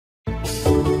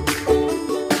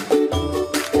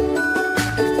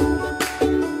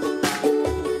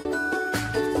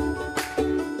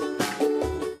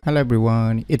Hello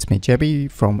everyone, it's me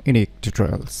JB from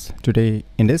UniqueTutorials. Today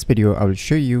in this video I will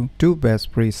show you two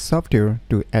best free software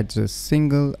to adjust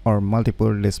single or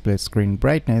multiple display screen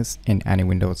brightness in any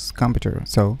Windows computer.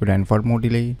 So without further more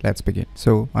delay, let's begin.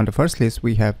 So on the first list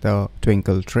we have the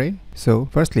Twinkle Tray. So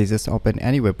firstly just open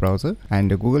any web browser and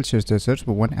the Google search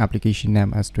for one application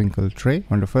name as Twinkle Tray.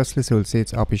 On the first list you will see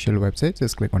its official website,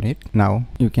 just click on it. Now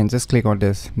you can just click on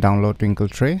this download Twinkle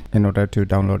Tray in order to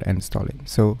download and install it.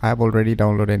 So I have already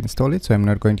downloaded and installed it, so I'm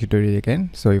not going to do it again.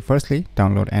 So you firstly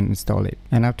download and install it,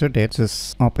 and after that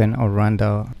just open or run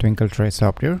the Twinkle Tray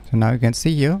software. So now you can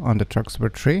see here on the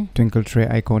Tracksuper tray, Twinkle Tray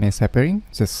icon is appearing.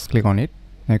 Just click on it.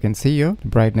 Now you can see here the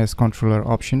brightness controller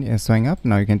option is showing up.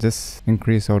 Now you can just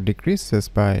increase or decrease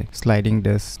just by sliding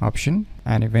this option,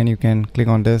 and even you can click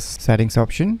on this settings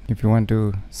option if you want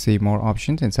to see more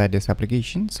options inside this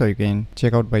application. So you can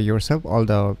check out by yourself all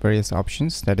the various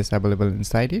options that is available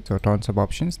inside it. So tons of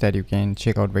options that you can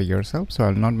check out by yourself. So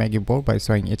I'll not make you bored by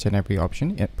showing each and every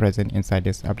option present inside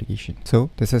this application. So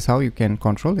this is how you can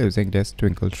control using this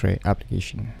Twinkle Tray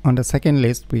application. On the second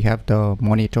list we have the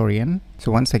Monitorian.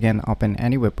 So once again open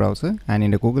any web browser and in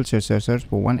the Google search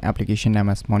for one application name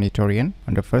as Monitorian.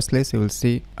 On the first list you will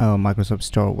see a Microsoft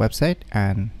Store website,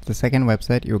 and the second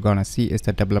website you're gonna see is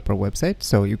the developer website.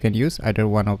 So you can use either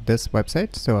one of this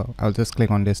websites. So I'll just click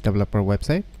on this developer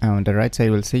website, and on the right side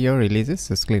you will see your releases.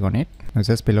 Just click on it. Now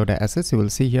just below the assets you will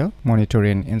see here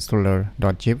Monitorian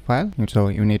installer.zip file. So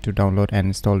you need to download and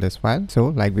install this file. So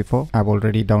like before, I've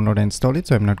already downloaded and installed it,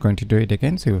 so I'm not going to do it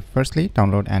again. So you firstly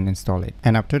download and install it,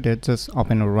 and after that just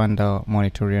open or run the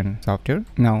Monitorian software.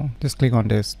 Now just click on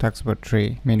this Tracksuper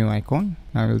tray menu icon.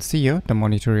 Now you'll see here the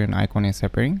Monitorian icon is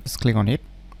appearing. Just click on it.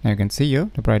 Now you can see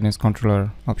here the brightness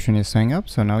controller option is showing up.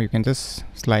 So now you can just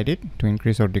slide it to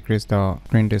increase or decrease the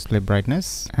screen display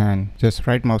brightness, and just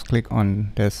right mouse click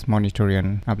on this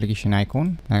Monitorian application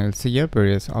icon. Now you'll see here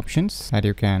various options that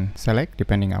you can select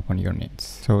depending upon your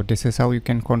needs. So this is how you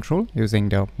can control using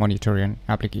the Monitorian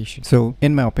application. So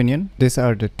in my opinion, these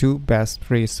are the two best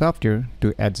free software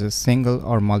to adjust single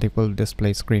or multiple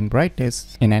display screen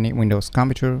brightness in any Windows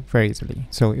computer very easily.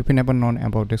 So if you never known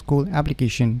about this cool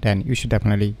application, then you should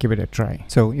definitely give it a try.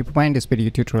 So if you find this video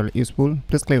tutorial useful,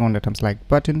 please click on the thumbs like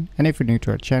button, and if you're new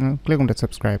to our channel, click on the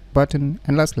subscribe button,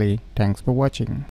 and lastly, thanks for watching.